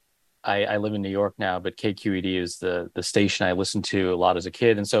say, I live in New York now, but KQED is the station I listened to a lot as a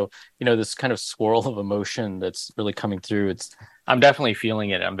kid. And so, this kind of swirl of emotion that's really coming through, I'm definitely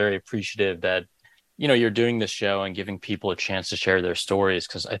feeling it. I'm very appreciative that, you're doing this show and giving people a chance to share their stories,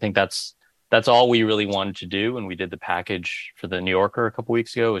 because I think that's all we really wanted to do when we did the package for the New Yorker a couple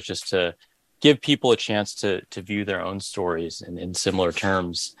weeks ago, was just to give people a chance to view their own stories in similar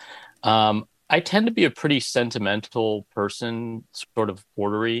terms. I tend to be a pretty sentimental person, sort of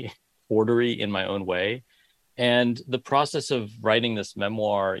hoardery in my own way. And the process of writing this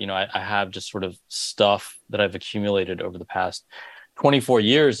memoir, I have just sort of stuff that I've accumulated over the past 24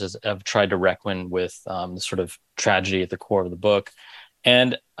 years as I've tried to reckon with the sort of tragedy at the core of the book.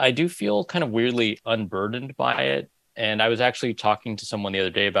 And I do feel kind of weirdly unburdened by it. And I was actually talking to someone the other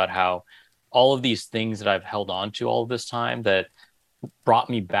day about how all of these things that I've held on to all of this time that brought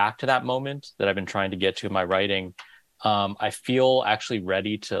me back to that moment that I've been trying to get to in my writing. I feel actually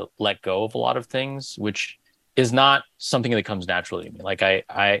ready to let go of a lot of things, which is not something that comes naturally to me. Like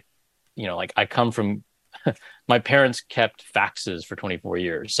I come from, my parents kept faxes for 24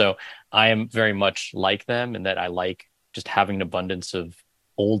 years. So I am very much like them in that I like just having an abundance of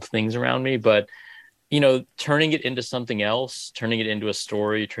old things around me. But, turning it into something else, turning it into a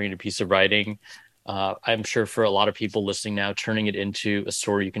story, turning it into a piece of writing, I'm sure for a lot of people listening now, turning it into a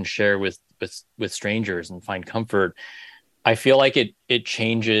story you can share with strangers and find comfort. I feel like it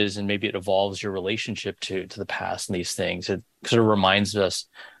changes and maybe it evolves your relationship to the past and these things. It sort of reminds us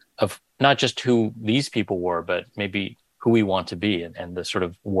of not just who these people were, but maybe who we want to be and the sort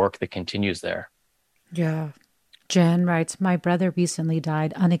of work that continues there. Yeah. Jen writes, my brother recently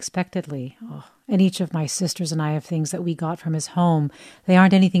died unexpectedly. And each of my sisters and I have things that we got from his home. They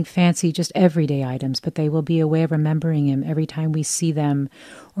aren't anything fancy, just everyday items, but they will be a way of remembering him every time we see them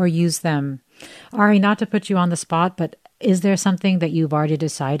or use them. Ari, not to put you on the spot, but is there something that you've already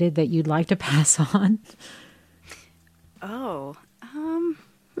decided that you'd like to pass on?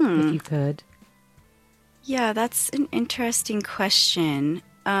 If you could. Yeah, that's an interesting question.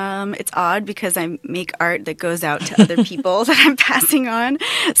 It's odd because I make art that goes out to other people that I'm passing on.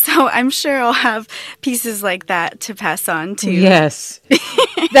 So I'm sure I'll have pieces like that to pass on to. Yes,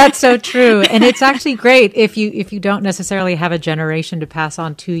 that's so true. And it's actually great if you don't necessarily have a generation to pass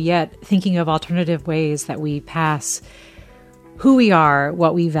on to yet, thinking of alternative ways that we pass who we are,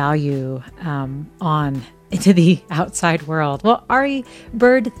 what we value on into the outside world. Well, Ari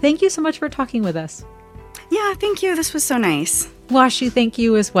Bird, thank you so much for talking with us. Yeah, thank you. This was so nice. Washu, thank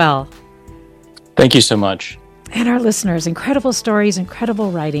you as well. Thank you so much. And our listeners, incredible stories,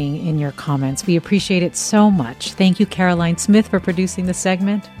 incredible writing in your comments. We appreciate it so much. Thank you, Caroline Smith, for producing the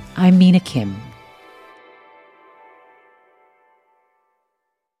segment. I'm Mina Kim.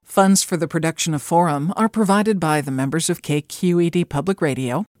 Funds for the production of Forum are provided by the members of KQED Public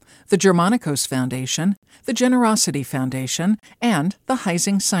Radio, the Germanicos Foundation, the Generosity Foundation, and the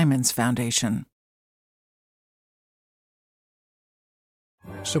Heising Simons Foundation.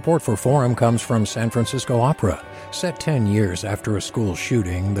 Support for Forum comes from San Francisco Opera. Set 10 years after a school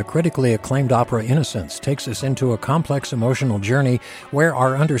shooting, the critically acclaimed opera Innocence takes us into a complex emotional journey where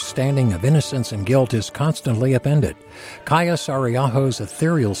our understanding of innocence and guilt is constantly upended. Kaya Sariaho's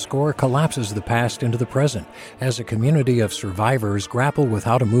ethereal score collapses the past into the present as a community of survivors grapple with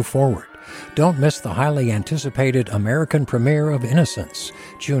how to move forward. Don't miss the highly anticipated American premiere of Innocence,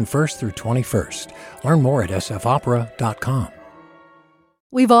 June 1st through 21st. Learn more at sfopera.com.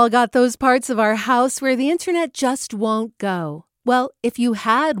 We've all got those parts of our house where the internet just won't go. Well, if you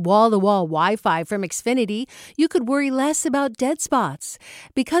had wall-to-wall Wi-Fi from Xfinity, you could worry less about dead spots.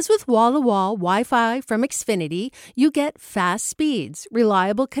 Because with wall-to-wall Wi-Fi from Xfinity, you get fast speeds,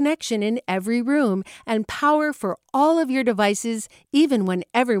 reliable connection in every room, and power for all of your devices, even when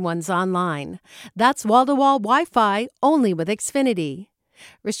everyone's online. That's wall-to-wall Wi-Fi only with Xfinity.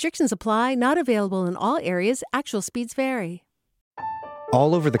 Restrictions apply, not available in all areas. Actual speeds vary.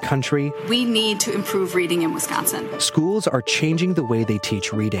 All over the country, we need to improve reading in Wisconsin. Schools are changing the way they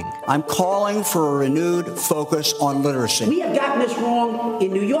teach reading. I'm calling for a renewed focus on literacy. We have gotten this wrong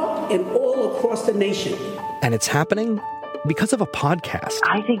in New York and all across the nation. And it's happening because of a podcast.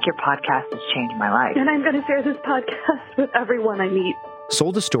 I think your podcast has changed my life. And I'm going to share this podcast with everyone I meet.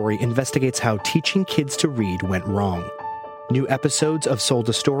 Sold a Story investigates how teaching kids to read went wrong. New episodes of Sold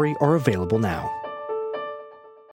a Story are available now.